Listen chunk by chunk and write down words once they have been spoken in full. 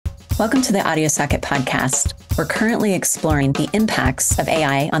Welcome to the Audiosocket podcast. We're currently exploring the impacts of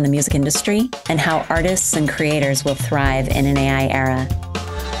AI on the music industry and how artists and creators will thrive in an AI era.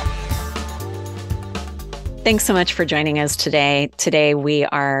 Thanks so much for joining us today. Today, we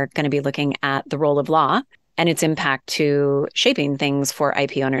are going to be looking at the role of law and its impact to shaping things for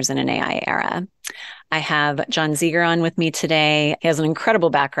IP owners in an AI era. I have Jon Zieger on with me today. He has an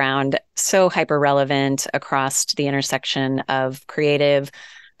incredible background, so hyper relevant across the intersection of creative,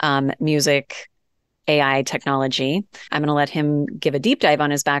 music, AI technology. I'm going to let him give a deep dive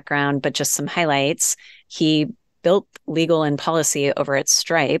on his background, but just some highlights. He built legal and policy over at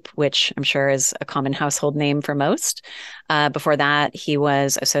Stripe, which I'm sure is a common household name for most. Before that, he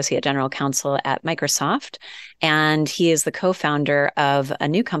was Associate General Counsel at Microsoft, and he is the co-founder of a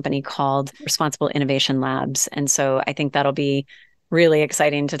new company called Responsible Innovation Labs. And so I think that'll be really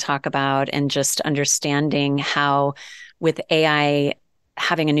exciting to talk about, and just understanding how, with AI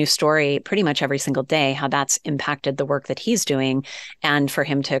having a new story pretty much every single day, how that's impacted the work that he's doing, and for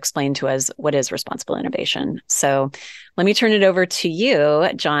him to explain to us what is responsible innovation. So let me turn it over to you,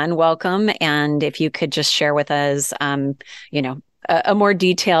 Jon. Welcome. And if you could just share with us, a more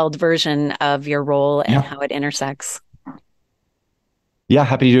detailed version of your role and how it intersects. Yeah,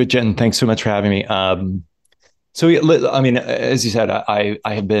 happy to do it, Jenn. Thanks so much for having me. As you said, I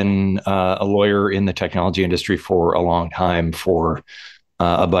have been a lawyer in the technology industry for a long time, for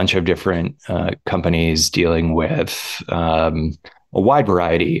a bunch of different companies dealing with a wide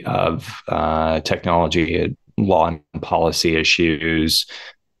variety of technology, law and policy issues.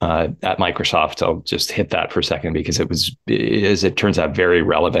 At Microsoft, I'll just hit that for a second because it was, as it turns out, very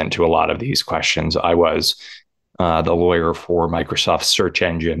relevant to a lot of these questions. I was the lawyer for Microsoft's search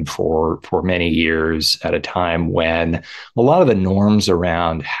engine for many years, at a time when a lot of the norms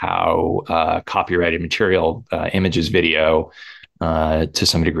around how copyrighted material, images, video, to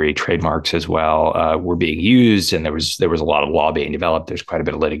some degree, trademarks as well, were being used, and there was a lot of law being developed. There's quite a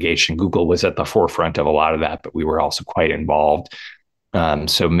bit of litigation. Google was at the forefront of a lot of that, but we were also quite involved.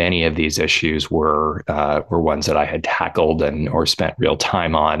 So many of these issues were ones that I had tackled or spent real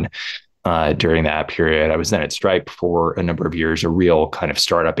time on during that period. I was then at Stripe for a number of years, a real kind of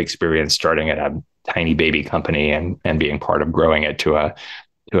startup experience, starting at a tiny baby company and being part of growing it to a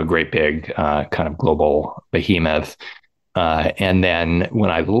great big kind of global behemoth. And then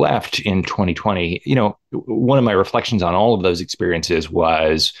when I left in 2020, one of my reflections on all of those experiences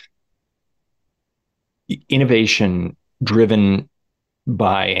was innovation driven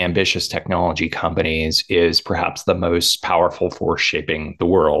by ambitious technology companies is perhaps the most powerful force shaping the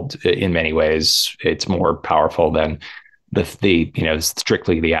world. In many ways, it's more powerful than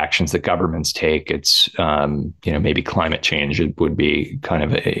strictly the actions that governments take. It's maybe climate change. It would be kind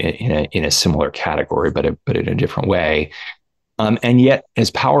of in a similar category, but in a different way. And yet, as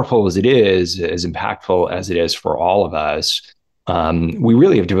powerful as it is, as impactful as it is for all of us, we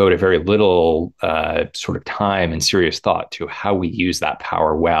really have devoted very little sort of time and serious thought to how we use that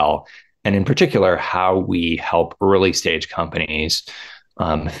power well, and in particular, how we help early stage companies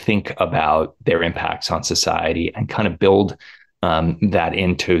think about their impacts on society and kind of build that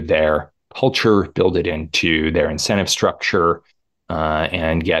into their culture, build it into their incentive structure,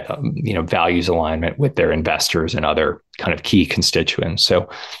 and get values alignment with their investors and other kind of key constituents. So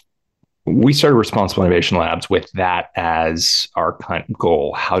we started Responsible Innovation Labs with that as our kind of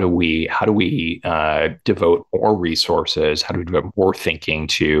goal. How do we devote more resources? How do we devote more thinking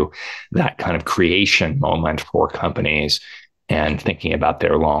to that kind of creation moment for companies and thinking about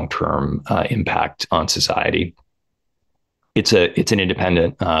their long-term impact on society? It's an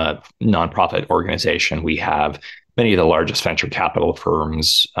independent nonprofit organization. We have many of the largest venture capital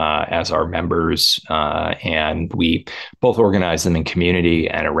firms as our members, and we both organize them in community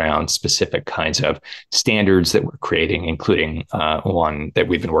and around specific kinds of standards that we're creating, including one that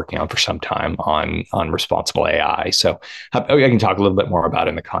we've been working on for some time on responsible AI. So I can talk a little bit more about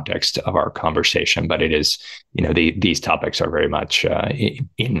it in the context of our conversation, but it is, these topics are very much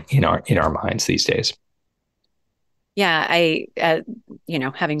in our minds these days. Yeah,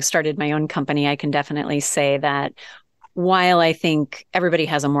 having started my own company, I can definitely say that while I think everybody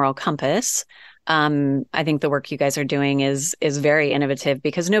has a moral compass, I think the work you guys are doing is very innovative,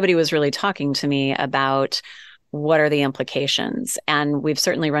 because nobody was really talking to me about what are the implications. And we've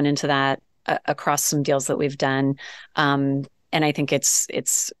certainly run into that across some deals that we've done. And I think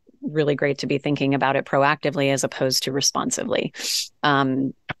it's really great to be thinking about it proactively as opposed to responsively.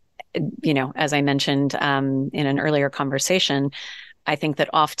 As I mentioned in an earlier conversation, I think that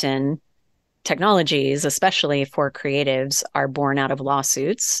often technologies, especially for creatives, are born out of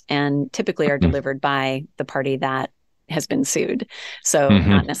lawsuits and typically are delivered by the party that has been sued. So not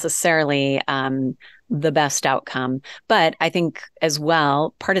Mm-hmm. necessarily the best outcome. But I think as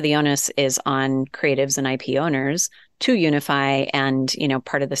well, part of the onus is on creatives and IP owners to unify. And,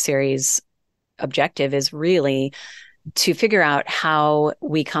 part of the series objective is really to figure out how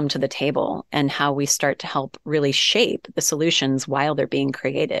we come to the table and how we start to help really shape the solutions while they're being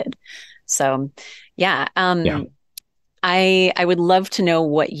created. So, yeah. Yeah. I would love to know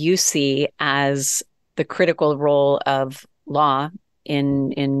what you see as the critical role of law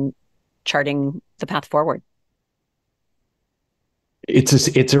in charting the path forward.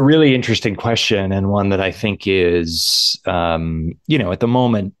 It's a really interesting question, and one that I think is, at the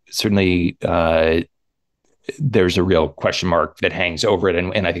moment, certainly there's a real question mark that hangs over it,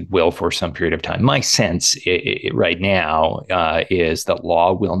 and I think will for some period of time. My sense right now is that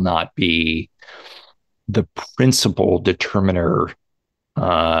law will not be the principal determiner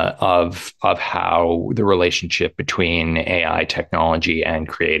of how the relationship between AI technology and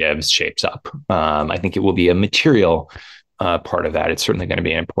creatives shapes up. I think it will be a material part of that. It's certainly going to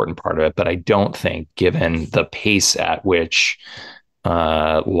be an important part of it, but I don't think, given the pace at which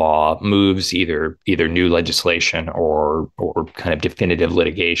law moves, either new legislation or kind of definitive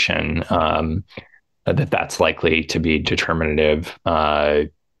litigation, that's likely to be determinative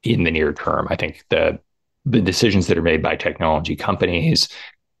in the near term. I think the decisions that are made by technology companies,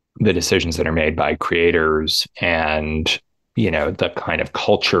 the decisions that are made by creators, and the kind of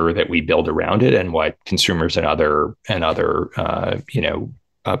culture that we build around it, and what consumers and other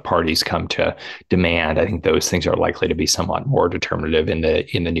parties come to demand. I think those things are likely to be somewhat more determinative in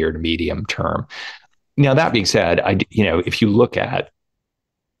the near to medium term. Now, that being said, if you look at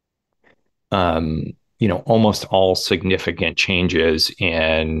almost all significant changes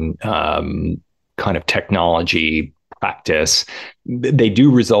in kind of technology practice, they do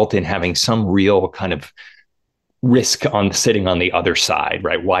result in having some real kind of risk on sitting on the other side,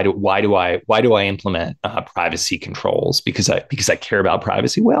 right? Why do I implement privacy controls? Because I care about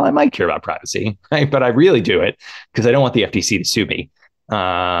privacy. Well, I might care about privacy, right? But I really do it because I don't want the FTC to sue me,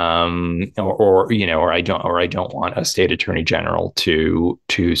 or I don't want a state attorney general to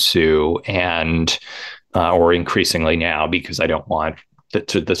sue, and or increasingly now, because I don't want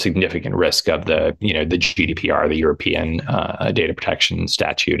the significant risk of the GDPR, the European data protection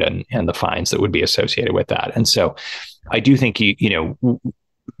statute, and the fines that would be associated with that. And so, I do think the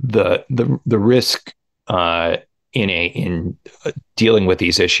risk in dealing with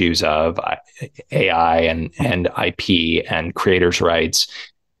these issues of AI and IP and creators' rights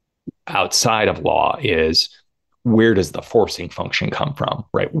outside of law is, where does the forcing function come from,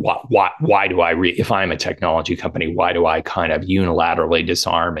 right? Why do I, if I'm a technology company, why do I kind of unilaterally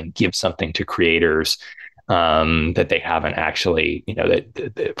disarm and give something to creators that they haven't actually,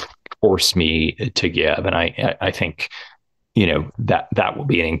 that force me to give? And I think, that will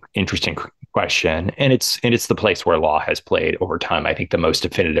be an interesting question. And it's the place where law has played over time, I think, the most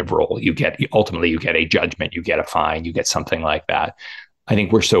definitive role. Ultimately, you get a judgment, you get a fine, you get something like that. I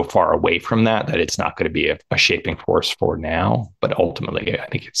think we're so far away from that it's not going to be a shaping force for now, but ultimately, I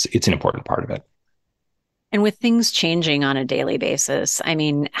think it's an important part of it. And with things changing on a daily basis, I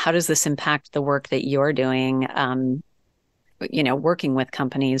mean, how does this impact the work that you're doing? Working with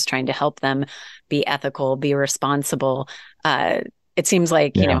companies, trying to help them be ethical, be responsible. It seems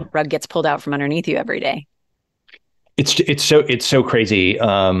like rug gets pulled out from underneath you every day. It's so crazy.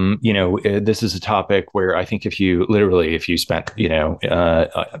 This is a topic where I think if you spent,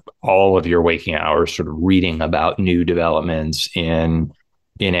 all of your waking hours sort of reading about new developments in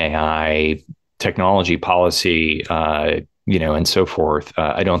AI technology policy, and so forth,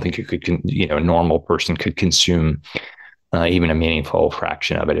 I don't think a normal person could consume even a meaningful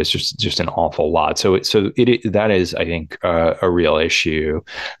fraction of it. Is just an awful lot. So that is, I think, a real issue.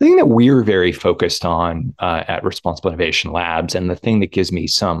 The thing that we're very focused on at Responsible Innovation Labs, and the thing that gives me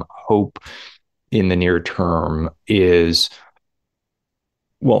some hope in the near term is,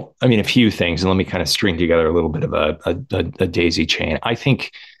 well, I mean, a few things, and let me kind of string together a little bit of a daisy chain. I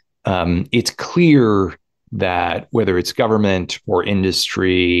think it's clear that whether it's government or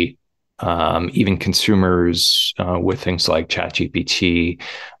industry, even consumers with things like ChatGPT,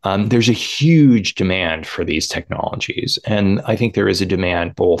 there's a huge demand for these technologies. And I think there is a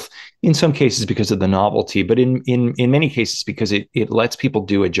demand both in some cases because of the novelty, but in many cases because it lets people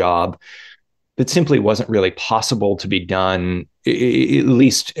do a job that simply wasn't really possible to be done, at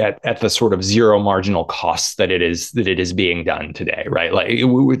least at the sort of zero marginal costs that it is being done today, right? Like,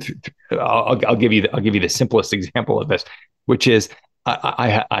 I'll give you the simplest example of this, which is,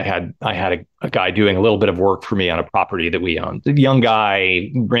 I had a guy doing a little bit of work for me on a property that we owned. A young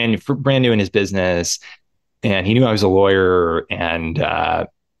guy, brand new in his business, and he knew I was a lawyer,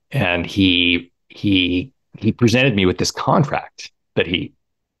 and he presented me with this contract that he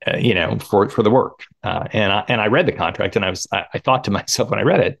for the work, and I read the contract, and I thought to myself when I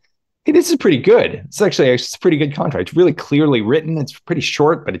read it, hey, this is pretty good. It's a pretty good contract. It's really clearly written. It's pretty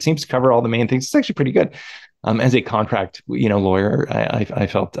short, but it seems to cover all the main things. It's actually pretty good. As a contract, lawyer, I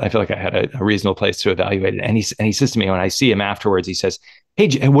felt like I had a reasonable place to evaluate it. And he says to me, when I see him afterwards, he says,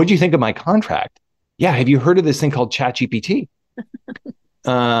 "Hey, what do you think of my contract? Yeah, have you heard of this thing called ChatGPT?"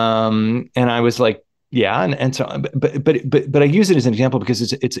 And I was like, yeah, and so, but I use it as an example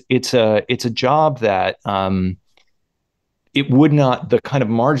because it's a job that it would not, the kind of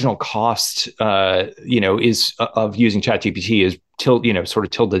marginal cost, is of using ChatGPT is sort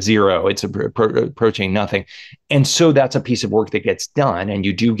of tilde zero. It's approaching nothing. And so that's a piece of work that gets done, and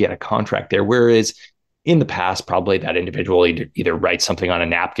you do get a contract there. Whereas in the past, probably that individual either writes something on a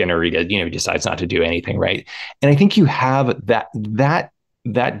napkin, or he decides not to do anything, right? And I think you have that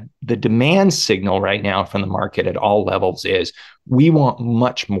the demand signal right now from the market at all levels is we want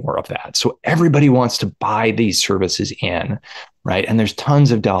much more of that. So everybody wants to buy these services in, right? And there's tons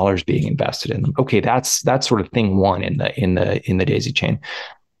of dollars being invested in them. Okay, that's sort of thing one in the daisy chain.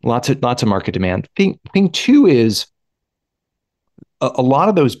 Lots of market demand. Thing two is a lot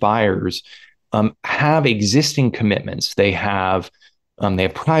of those buyers have existing commitments. They have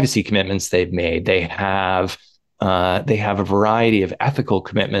privacy commitments they've made. They have a variety of ethical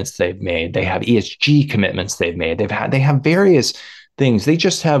commitments they've made. They have ESG commitments they've made. They have various things. They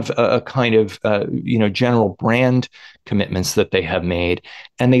just have a kind of general brand commitments that they have made,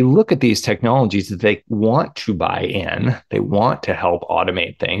 and they look at these technologies that they want to buy in. They want to help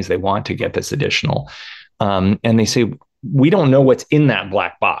automate things. They want to get this additional, and they say, we don't know what's in that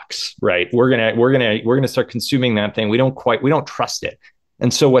black box, right? We're gonna start consuming that thing. We don't trust it.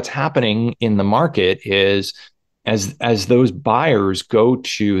 And so what's happening in the market is, as those buyers go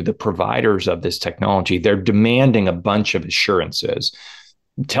to the providers of this technology, they're demanding a bunch of assurances.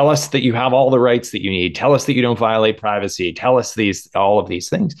 Tell us that you have all the rights that you need. Tell us that you don't violate privacy. Tell us all of these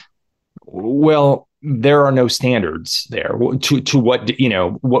things. Well, there are no standards there to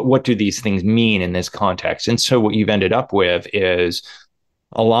what do these things mean in this context? And so what you've ended up with is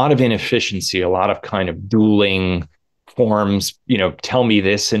a lot of inefficiency, a lot of kind of dueling forms. Tell me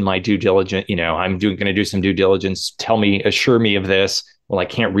this in my due diligence. I'm going to do some due diligence. Assure me of this. Well, I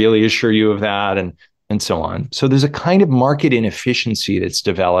can't really assure you of that, and so on. So there's a kind of market inefficiency that's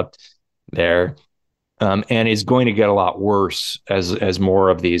developed there, and is going to get a lot worse as more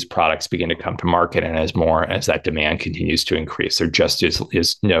of these products begin to come to market, and as that demand continues to increase. There just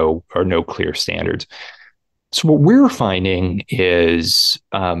is no clear standards. So what we're finding is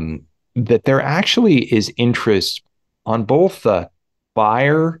that there actually is interest on both the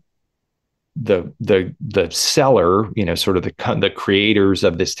buyer, the seller, sort of the creators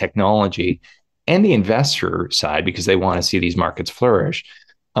of this technology, and the investor side, because they want to see these markets flourish,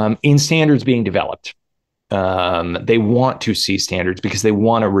 in standards being developed. They want to see standards because they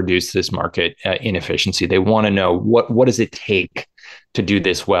want to reduce this market inefficiency. They want to know what does it take to do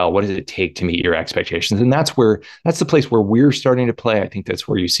this well? What does it take to meet your expectations? And that's the place where we're starting to play. I think that's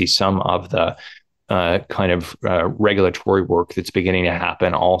where you see some of the kind of regulatory work that's beginning to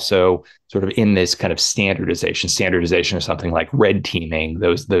happen, also sort of in this kind of standardization of something like red teaming,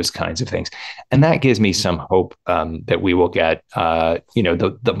 those kinds of things. And that gives me some hope that we will get,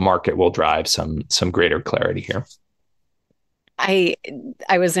 the market will drive some greater clarity here. I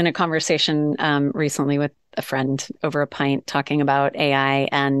was in a conversation recently with a friend over a pint talking about AI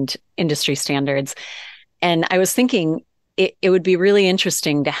and industry standards. And I was thinking, it would be really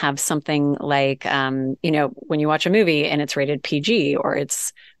interesting to have something like, when you watch a movie and it's rated PG, or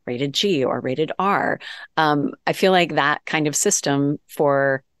it's rated G, or rated R. I feel like that kind of system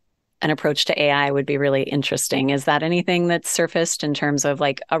for an approach to AI would be really interesting. Is that anything that's surfaced in terms of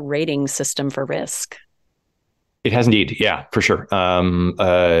like a rating system for risk? It has indeed. Yeah, for sure.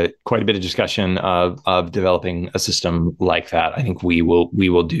 Quite a bit of discussion of developing a system like that. I think we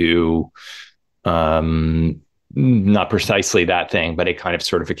will do, not precisely that thing, but a kind of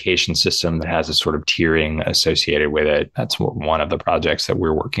certification system that has a sort of tiering associated with it. That's one of the projects that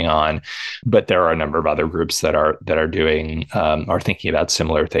we're working on. But there are a number of other groups that are thinking about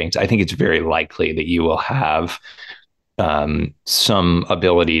similar things. I think it's very likely that you will have some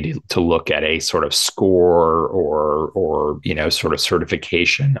ability to look at a sort of score or sort of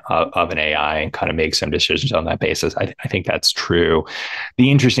certification of an AI and kind of make some decisions on that basis. I think that's true.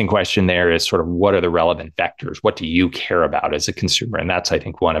 The interesting question there is sort of, what are the relevant vectors? What do you care about as a consumer? And that's, I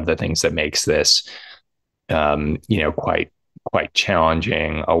think, one of the things that makes this quite quite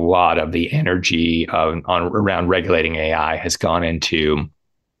challenging. A lot of the energy around regulating AI has gone into,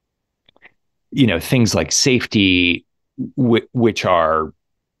 things like safety, which are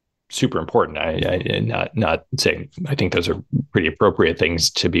super important. Not saying I think those are pretty appropriate things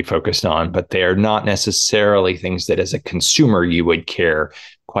to be focused on, but they're not necessarily things that as a consumer you would care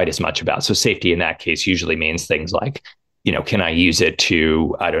quite as much about. So safety in that case usually means things like, can I use it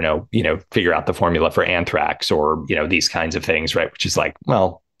to, I don't know, figure out the formula for anthrax, or, these kinds of things, right? Which is like,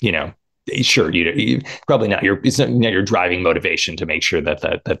 well, sure, you probably not it's not your driving motivation to make sure that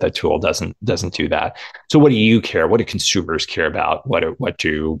the tool doesn't do that. So what do you care? What do consumers care about? What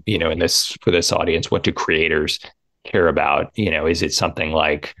do, in this, for this audience, what do creators care about? Is it something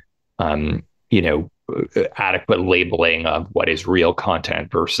like, um, you know, adequate labeling of what is real content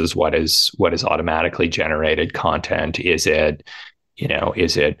versus what is automatically generated content? Is it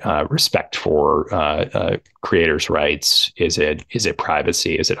respect for creators' rights? Is it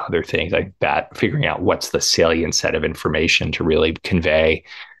privacy? Is it other things like that? Figuring out what's the salient set of information to really convey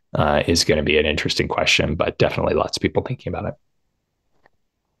is going to be an interesting question, but definitely lots of people thinking about it.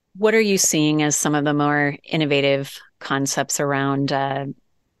 What are you seeing as some of the more innovative concepts around, I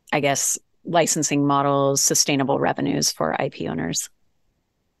guess, licensing models, sustainable revenues for IP owners?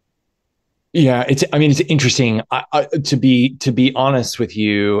 Yeah, it's interesting. To be honest with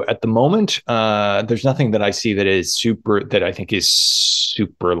you, at the moment, there's nothing that I see that I think is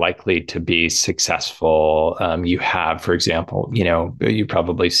super likely to be successful. You have, for example, you've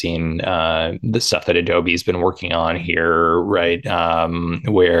probably seen the stuff that Adobe's been working on here, right?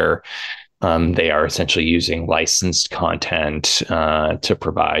 Where they are essentially using licensed content to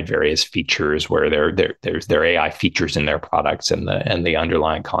provide various features, where there's their AI features in their products, and the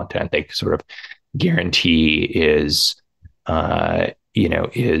underlying content they sort of guarantee is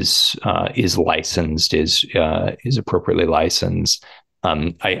is licensed, is appropriately licensed.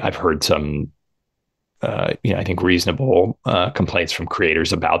 I've heard some I think reasonable complaints from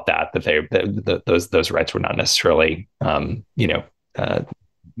creators about that those rights were not necessarily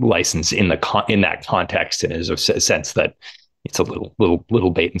license in that context, and is a sense that it's a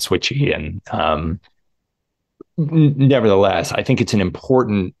little bait and switchy. And nevertheless, I think it's an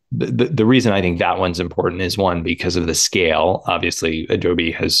important. The reason I think that one's important is, one, because of the scale. Obviously,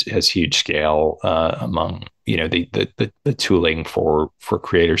 Adobe has huge scale among the tooling for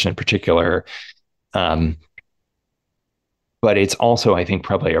creators in particular. But it's also, I think,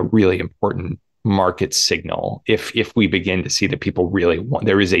 probably a really important market signal. If we begin to see that people really want,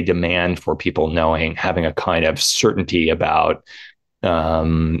 there is a demand for people knowing, having a kind of certainty about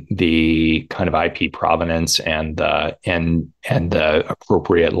the kind of IP provenance and the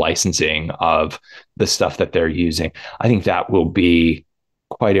appropriate licensing of the stuff that they're using, I think that will be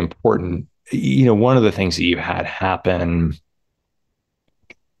quite important. One of the things that you had happen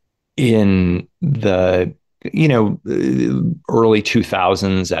in the early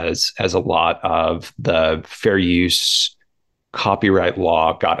 2000s, as a lot of the fair use copyright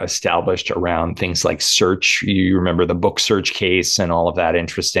law got established around things like search. You remember the book search case and all of that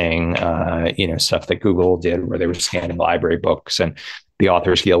interesting stuff that Google did, where they were scanning library books, and the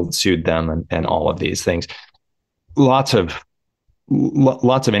Authors Guild sued them, and all of these things. Lots of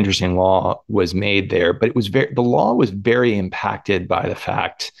interesting law was made there, but the law was very impacted by the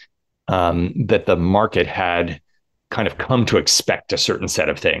fact that the market had kind of come to expect a certain set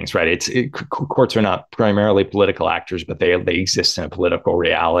of things, right? Courts are not primarily political actors, but they exist in a political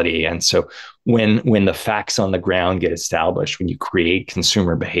reality. And so when the facts on the ground get established, when you create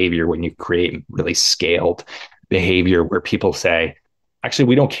consumer behavior, when you create really scaled behavior where people say, actually,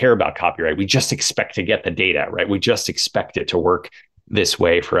 we don't care about copyright, we just expect to get the data, right? We just expect it to work this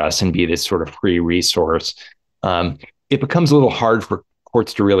way for us and be this sort of free resource. It becomes a little hard for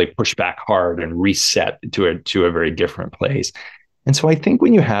courts to really push back hard and reset to a very different place. And so I think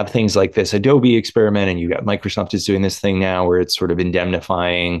when you have things like this Adobe experiment, and you got Microsoft is doing this thing now where it's sort of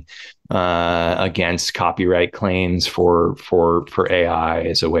indemnifying against copyright claims for AI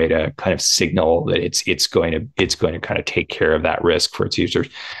as a way to kind of signal that it's going to kind of take care of that risk for its users.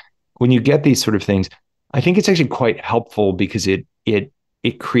 When you get these sort of things, I think it's actually quite helpful, because it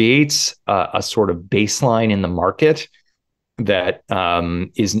creates a sort of baseline in the market that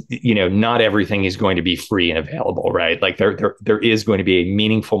is, not everything is going to be free and available, right? Like there is going to be a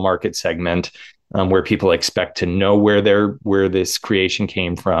meaningful market segment where people expect to know where this creation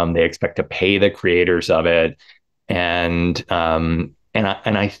came from. They expect to pay the creators of it, and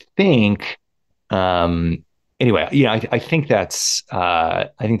I think anyway, I think I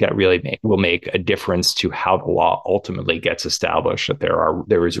think that really will make a difference to how the law ultimately gets established. That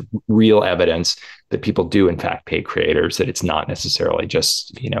there is real evidence that people do in fact pay creators. That it's not necessarily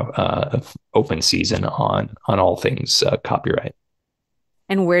just open season on all things copyright.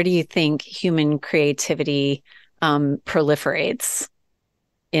 And where do you think human creativity proliferates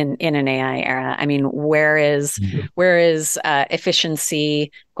in an AI era? I mean, where is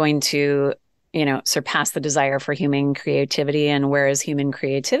efficiency going to surpass the desire for human creativity, and where is human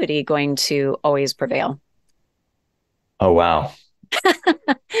creativity going to always prevail? Oh wow.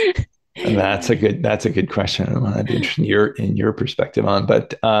 That's a good question. I'd be interested in your perspective on,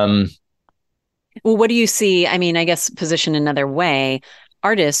 but well, what do you see? I mean, I guess position another way,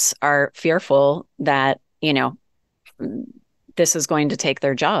 artists are fearful that, this is going to take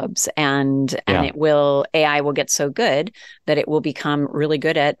their jobs, and yeah, AI will get so good that it will become really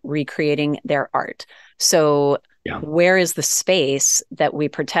good at recreating their art. So yeah. where is the space that we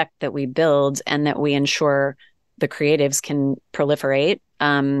protect, that we build, and that we ensure the creatives can proliferate,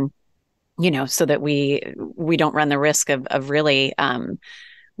 so that we don't run the risk of really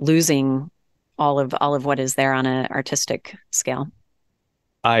losing all of what is there on an artistic scale?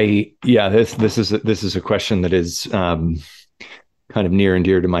 This is a question that is kind of near and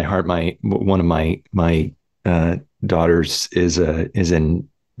dear to my heart. One of my daughters is in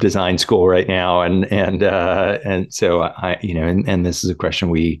design school right now, and so and this is a question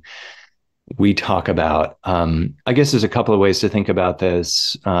we talk about. I guess there's a couple of ways to think about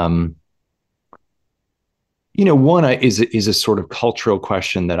this. One is a sort of cultural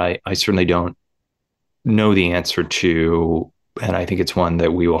question that I certainly don't know the answer to, and I think it's one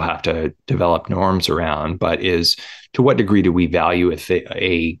that we will have to develop norms around, but is, to what degree do we value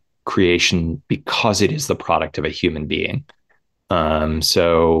a creation because it is the product of a human being? I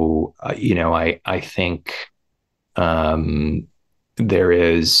think there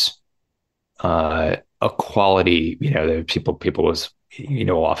is a quality, that people was,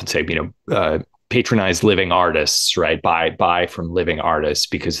 often say, patronize living artists, right? Buy from living artists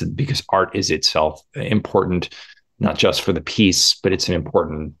because art is itself important, not just for the piece, but it's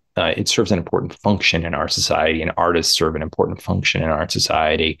it serves an important function in our society, and artists serve an important function in our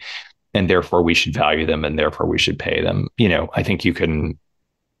society, and therefore we should value them, and therefore we should pay them. I think you can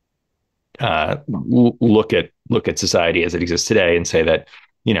look at society as it exists today and say that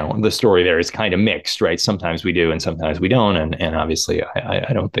the story there is kind of mixed, right? Sometimes we do and sometimes we don't, and obviously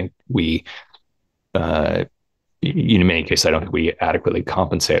I don't think we in many cases, I don't think we adequately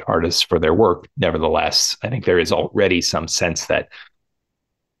compensate artists for their work. Nevertheless, I think there is already some sense that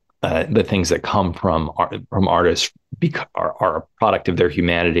the things that come from artists are a product of their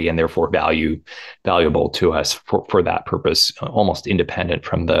humanity, and therefore valuable to us for that purpose, almost independent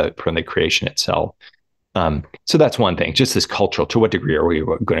from the creation itself. So that's one thing. Just this cultural. To what degree are we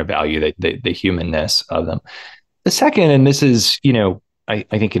going to value the humanness of them? The second, and this is I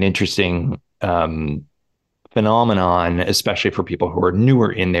think an interesting phenomenon, especially for people who are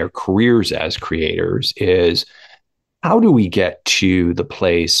newer in their careers as creators, is how do we get to the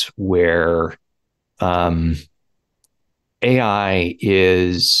place where AI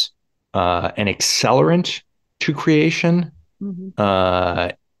is an accelerant to creation,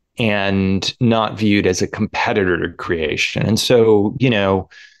 and not viewed as a competitor to creation? And so,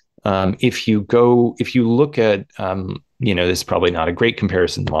 if you look at, this is probably not a great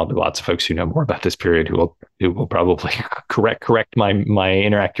comparison. There'll be lots of folks who know more about this period who will probably correct my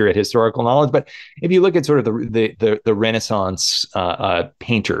inaccurate historical knowledge. But if you look at sort of the Renaissance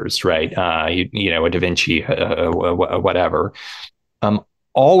painters, right? A Da Vinci, whatever.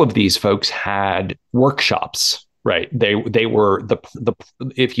 All of these folks had workshops. Right. They were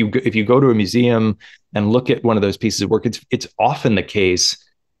if you go to a museum and look at one of those pieces of work, it's often the case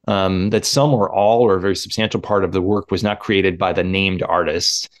that some or all or a very substantial part of the work was not created by the named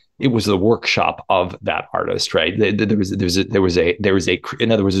artist. It was the workshop of that artist, right? There was in other words,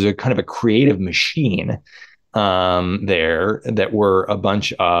 there's a kind of a creative machine there that were a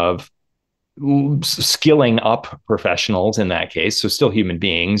bunch of skilling up professionals in that case, so still human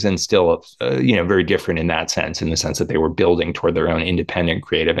beings, and still very different in that sense, in the sense that they were building toward their own independent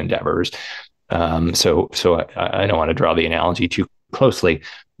creative endeavors. So I don't want to draw the analogy too closely,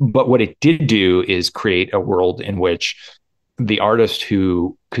 but what it did do is create a world in which the artist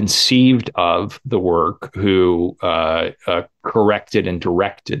who conceived of the work, who corrected and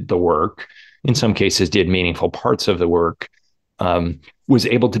directed the work, in some cases did meaningful parts of the work, was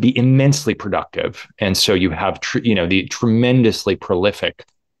able to be immensely productive. And so you have the tremendously prolific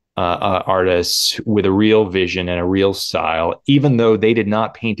artists with a real vision and a real style, even though they did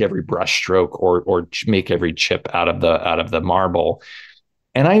not paint every brushstroke or make every chip out of the marble.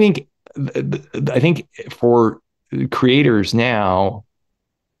 And I think for creators now,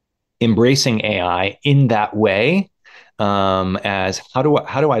 embracing AI in that way, as how do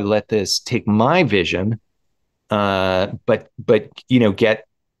I let this take my vision, but get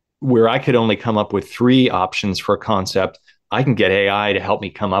where I could only come up with 3 options for a concept, I can get AI to help me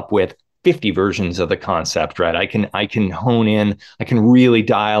come up with 50 versions of the concept, right? I can hone in, I can really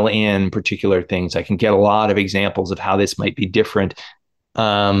dial in particular things. I can get a lot of examples of how this might be different.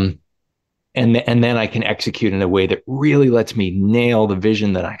 And then I can execute in a way that really lets me nail the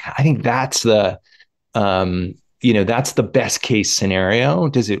vision that I think that's that's the best case scenario.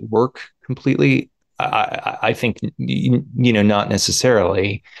 Does it work completely? I think not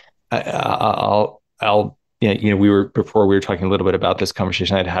necessarily. I'll we were talking a little bit about this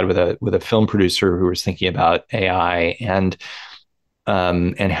conversation I'd had with a film producer who was thinking about AI and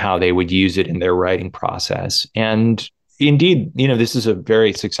how they would use it in their writing process. And indeed, this is a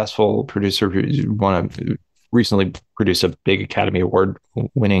very successful producer who's recently produced a big Academy Award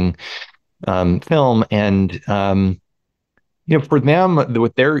winning film. And for them,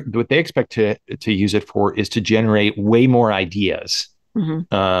 what they expect to use it for is to generate way more ideas.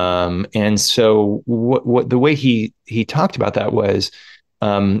 Mm-hmm. And so what the way he talked about that was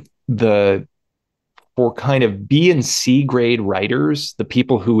the for kind of B and C grade writers, the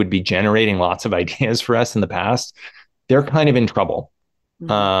people who would be generating lots of ideas for us in the past, they're kind of in trouble.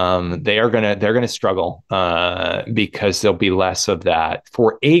 Mm-hmm. They're gonna struggle because there'll be less of that.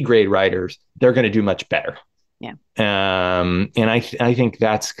 For A grade writers, they're going to do much better. Yeah. And I think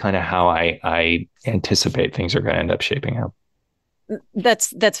that's kind of how I anticipate things are going to end up shaping out.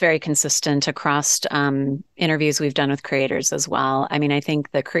 That's very consistent across interviews we've done with creators as well. I mean, I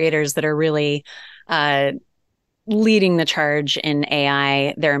think the creators that are really leading the charge in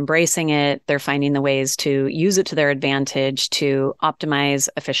AI, they're embracing it. They're finding the ways to use it to their advantage to optimize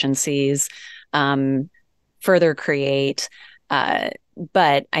efficiencies, further create.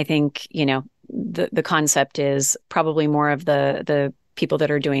 But I think, the concept is probably more of the people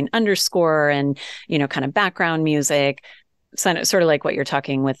that are doing underscore and, kind of background music, sort of like what you're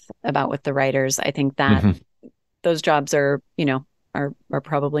talking about with the writers. I think that mm-hmm. those jobs are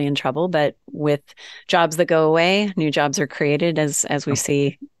probably in trouble, but with jobs that go away, new jobs are created as we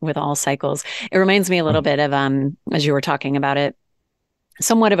see with all cycles. It reminds me a little bit of, as you were talking about it,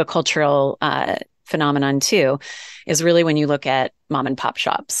 somewhat of a cultural phenomenon too, is really when you look at mom and pop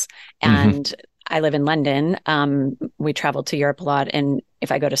shops. And mm-hmm. I live in London. We travel to Europe a lot. And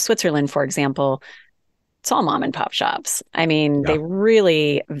if I go to Switzerland, for example, it's all mom and pop shops. I mean, they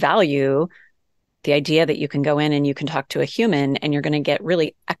really value the idea that you can go in and you can talk to a human and you're going to get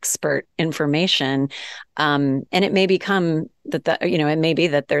really expert information. And it may become it may be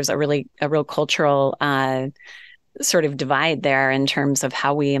that there's a real cultural sort of divide there in terms of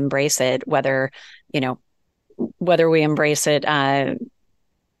how we embrace it, whether we embrace it,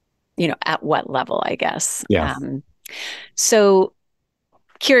 at what level, I guess. Yeah. So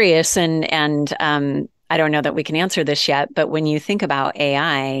curious and I don't know that we can answer this yet, but when you think about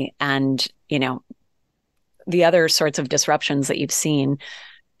AI and, the other sorts of disruptions that you've seen,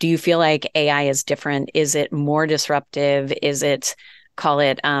 do you feel like AI is different? Is it more disruptive? Is it, call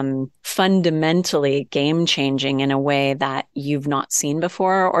it, fundamentally game-changing in a way that you've not seen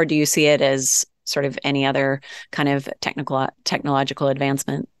before? Or do you see it as sort of any other kind of technological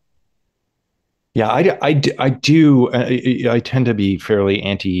advancement? Yeah, I do. I tend to be fairly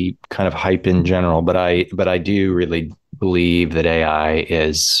anti kind of hype in general, but I do really believe that AI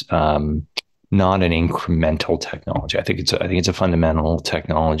is not an incremental technology. I think it's a fundamental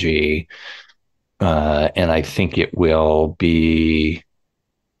technology, and I think it will be.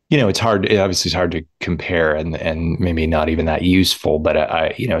 It's hard. Obviously, it's hard to compare, and maybe not even that useful. But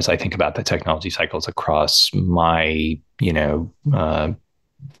as I think about the technology cycles across my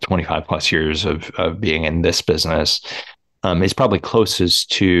 25 plus years of being in this business, is probably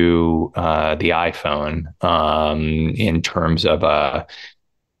closest to the iPhone in terms of a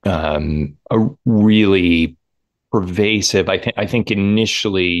really pervasive. I think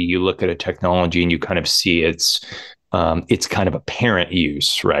initially you look at a technology and you kind of see its kind of apparent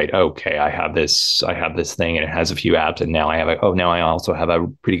use, right? Okay, I have this thing and it has a few apps, and now I also have a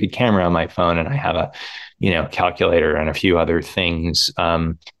pretty good camera on my phone, and I have a calculator and a few other things.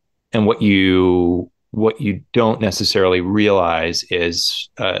 And what you don't necessarily realize is,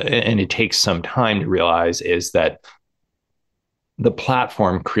 and it takes some time to realize, is that the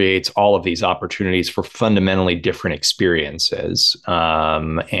platform creates all of these opportunities for fundamentally different experiences,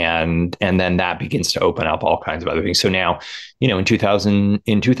 and then that begins to open up all kinds of other things. So now, in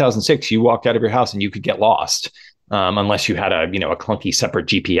 2006, you walked out of your house and you could get lost, unless you had a clunky separate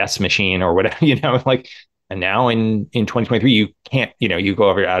GPS machine or whatever, like. And now in 2023, you can't, you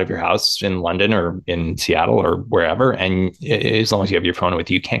go out of your house in London or in Seattle or wherever, and as long as you have your phone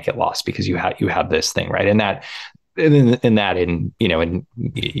with you, you can't get lost because you have this thing, right? And that in a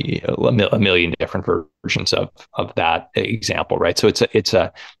million different versions of that example, right? So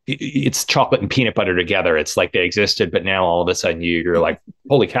it's chocolate and peanut butter together. It's like they existed, but now all of a sudden you're like,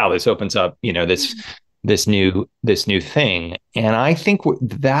 holy cow, this opens up, this new thing. And I think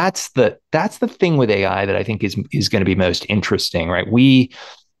that's the thing with AI that I think is going to be most interesting, right? We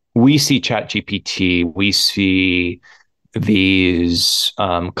see ChatGPT, we see these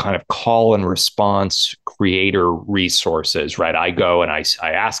kind of call and response creator resources, right? I go and I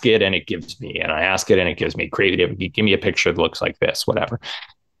ask it and it gives me, and I ask it and it gives me creative, give me a picture that looks like this, whatever.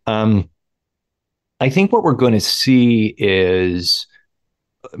 I think what we're going to see is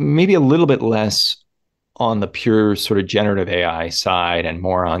maybe a little bit less on the pure sort of generative AI side and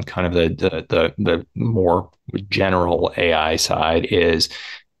more on kind of the more general AI side is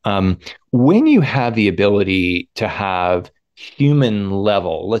when you have the ability to have human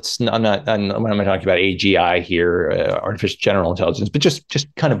level, I'm not talking about AGI here, artificial general intelligence, but just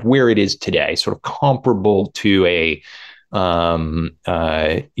kind of where it is today, sort of comparable to a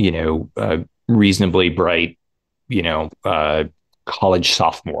reasonably bright, college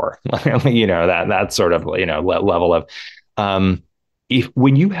sophomore, that sort of, level of, if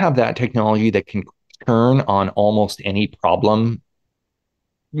when you have that technology that can turn on almost any problem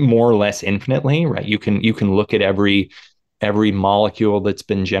more or less infinitely, right? You can look at every molecule that's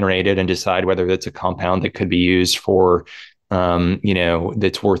been generated and decide whether that's a compound that could be used for,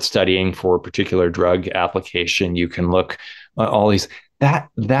 that's worth studying for a particular drug application. You can look at all these,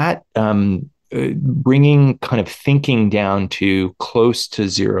 bringing kind of thinking down to close to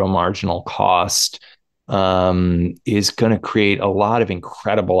zero marginal cost is going to create a lot of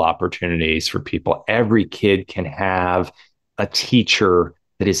incredible opportunities for people. Every kid can have a teacher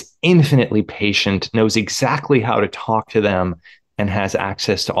that is infinitely patient, knows exactly how to talk to them, and has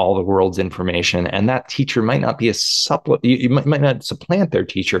access to all the world's information. And that teacher might not be you might not supplant their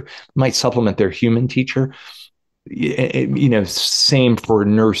teacher, might supplement their human teacher. Same for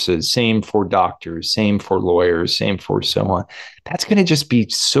nurses, same for doctors, same for lawyers, same for so on. That's going to just be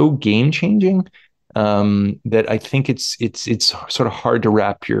so game changing that I think it's sort of hard to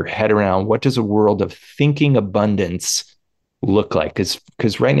wrap your head around. What does a world of thinking abundance look like?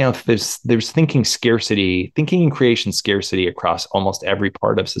 Because right now there's thinking and creation scarcity across almost every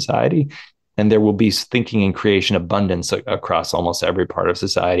part of society. And there will be thinking and creation abundance across almost every part of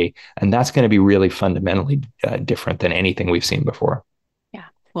society. And that's going to be really fundamentally different than anything we've seen before. Yeah.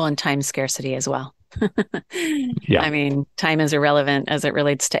 Well, and time scarcity as well. Yeah. I mean, time is irrelevant as it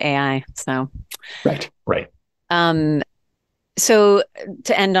relates to AI. So, right. So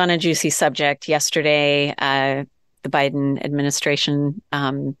to end on a juicy subject, yesterday, the Biden administration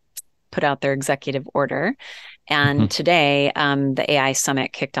put out their executive order. And today, the AI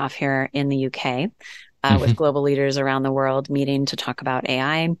summit kicked off here in the UK with global leaders around the world meeting to talk about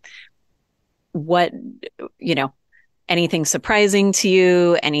AI. What, anything surprising to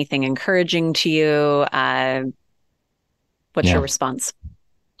you? Anything encouraging to you? What's your response?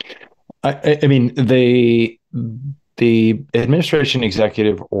 I mean, the administration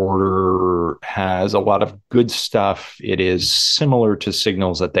executive order has a lot of good stuff. It is similar to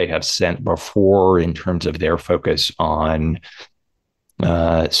signals that they have sent before in terms of their focus on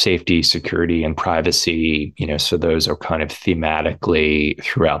safety, security, and privacy. So those are kind of thematically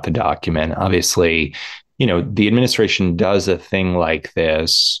throughout the document. Obviously, the administration does a thing like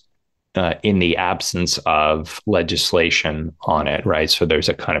this in the absence of legislation on it, right? So there's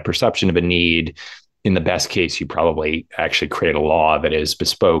a kind of perception of a need. In the best case, you probably actually create a law that is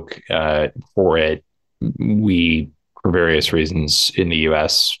bespoke for it. We, for various reasons in the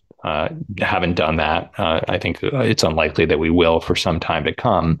US, haven't done that. I think it's unlikely that we will for some time to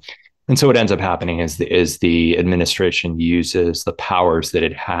come. And so what ends up happening is the administration uses the powers that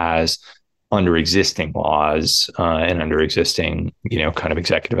it has under existing laws and under existing, kind of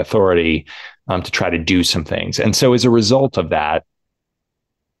executive authority to try to do some things. And so as a result of that,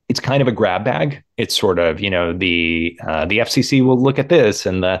 it's kind of a grab bag. It's sort of, the FCC will look at this,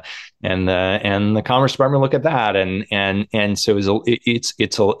 and the Commerce Department will look at that, and so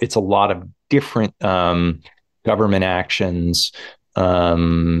it's a lot of different government actions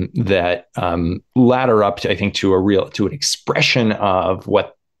that ladder up to, I think, to an expression of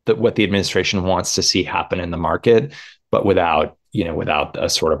what the administration wants to see happen in the market, but without a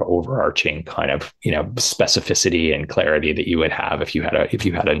sort of overarching kind of specificity and clarity that you would have if you had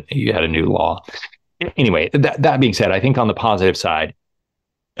a new law. Anyway, that being said, I think on the positive side,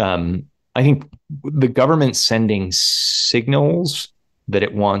 I think the government sending signals that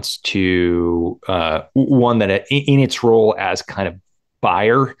it wants to one that in its role as kind of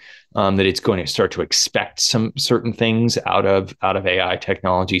buyer, that it's going to start to expect some certain things out of AI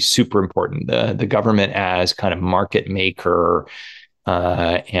technology. Super important. The government as kind of market maker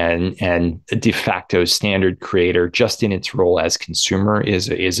and a de facto standard creator, just in its role as consumer, is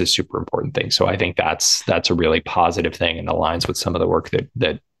a super important thing. So I think that's a really positive thing and aligns with some of the work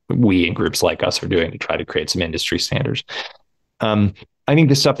that we and groups like us are doing to try to create some industry standards. I think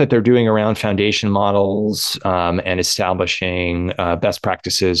the stuff that they're doing around foundation models and establishing best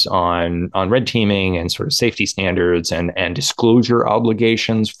practices on red teaming and sort of safety standards and disclosure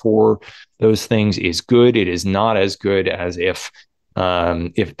obligations for those things is good. It is not as good as if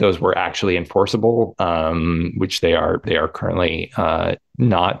those were actually enforceable, which they are currently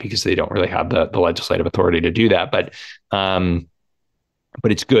not, because they don't really have the legislative authority to do that. But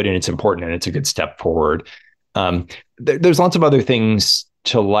it's good and it's important and it's a good step forward. There's lots of other things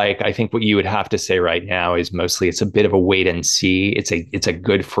to like. I think what you would have to say right now is mostly it's a bit of a wait and see. It's a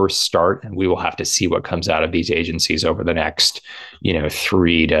good first start, and we will have to see what comes out of these agencies over the next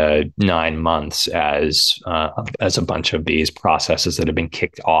 3 to 9 months as a bunch of these processes that have been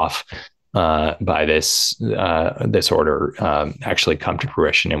kicked off by this order actually come to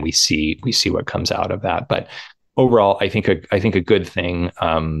fruition, and we see what comes out of that. But overall, I think a good thing.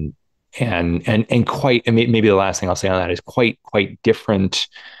 And quite, and maybe the last thing I'll say on that is quite different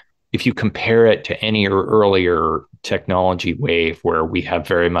if you compare it to any earlier technology wave, where we have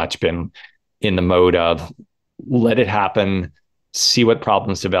very much been in the mode of let it happen, see what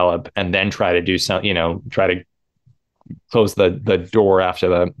problems develop, and then try to do some, try to close the door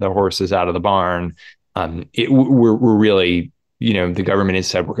after the horse is out of the barn. We're really, the government has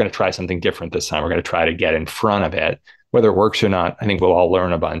said, we're going to try something different this time. We're going to try to get in front of it. Whether it works or not, I think we'll all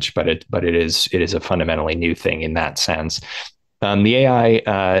learn a bunch, but it is a fundamentally new thing in that sense. The AI,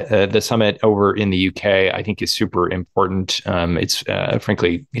 the summit over in the UK, I think is super important. It's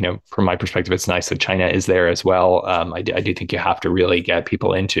frankly, from my perspective, it's nice that China is there as well. I do think you have to really get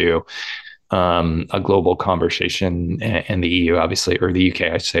people into a global conversation, and the EU, obviously, or the UK,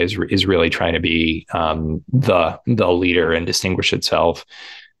 I say, is really trying to be the leader and distinguish itself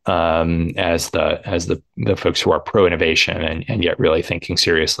as the folks who are pro innovation and yet really thinking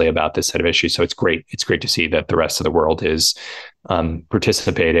seriously about this set of issues. So it's great to see that the rest of the world is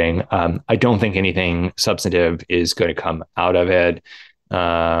participating. I don't think anything substantive is going to come out of it.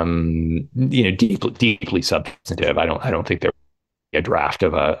 Deeply substantive. I don't think there will be a draft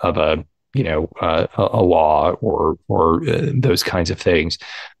of a law or those kinds of things.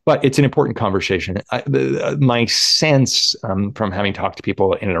 But it's an important conversation. My sense from having talked to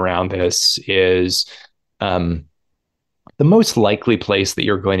people in and around this is the most likely place that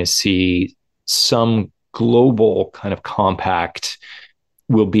you're going to see some global kind of compact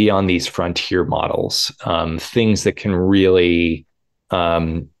will be on these frontier models, things that can really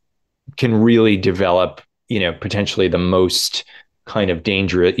develop, potentially the most kind of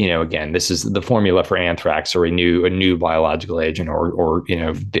dangerous, again, this is the formula for anthrax or a new biological agent or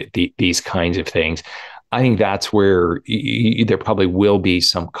these kinds of things. I think that's where there probably will be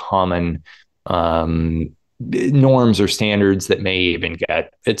some common norms or standards that may even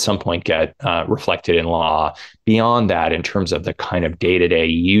at some point get reflected in law. Beyond that, in terms of the kind of day-to-day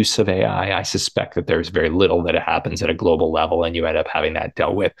use of AI, I suspect that there's very little that happens at a global level, and you end up having that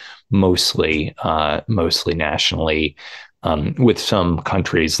dealt with mostly nationally. With some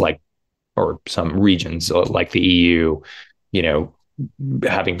countries or some regions like the EU,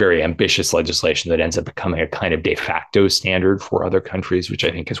 having very ambitious legislation that ends up becoming a kind of de facto standard for other countries, which I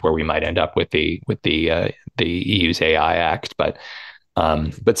think is where we might end up with the EU's AI Act. But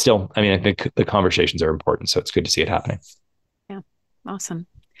still, I mean, I think the conversations are important, so it's good to see it happening. Yeah, awesome.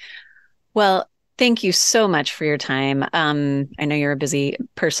 Well, thank you so much for your time. I know you're a busy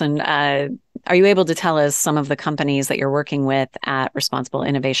person. Are you able to tell us some of the companies that you're working with at Responsible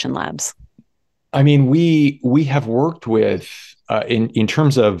Innovation Labs? I mean, we have worked with, in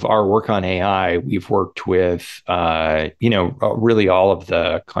terms of our work on AI, we've worked with, really all of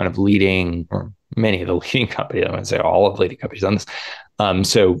the kind of leading, or many of the leading companies. I would say all of the leading companies on this.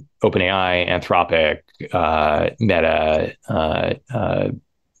 So OpenAI, Anthropic, Meta,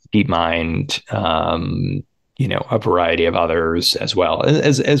 DeepMind, a variety of others as well,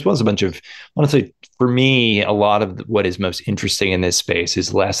 as well as a bunch of, honestly, for me, a lot of what is most interesting in this space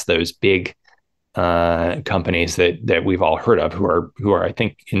is less those big companies that we've all heard of, who are, I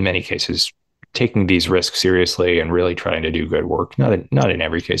think, in many cases, taking these risks seriously and really trying to do good work. Not in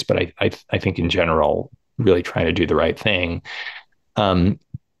every case, but I think in general, really trying to do the right thing.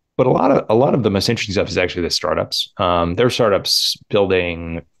 But a lot of the most interesting stuff is actually the startups. There are startups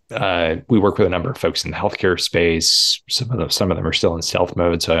building. We work with a number of folks in the healthcare space. Some of them are still in stealth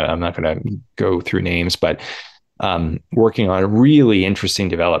mode, so I'm not going to go through names, but working on really interesting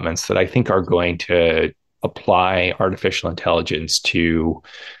developments that I think are going to apply artificial intelligence to,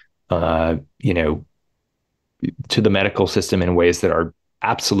 to the medical system in ways that are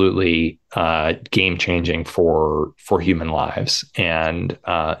absolutely game changing for human lives, and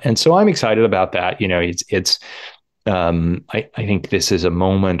so I'm excited about that. I think this is a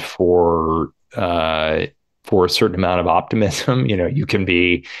moment for a certain amount of optimism.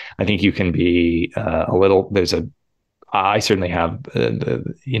 I think you can be a little. I certainly have a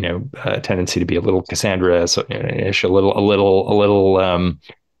tendency to be a little Cassandra-ish, a little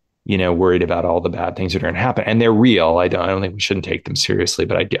worried about all the bad things that are going to happen, and they're real. I don't think we shouldn't take them seriously,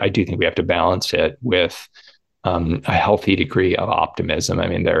 but I do think we have to balance it with a healthy degree of optimism. I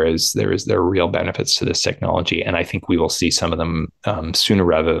mean, there are real benefits to this technology, and I think we will see some of them sooner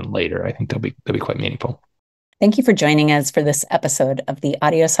rather than later. I think they'll be quite meaningful. Thank you for joining us for this episode of the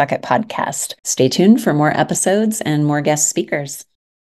Audiosocket podcast. Stay tuned for more episodes and more guest speakers.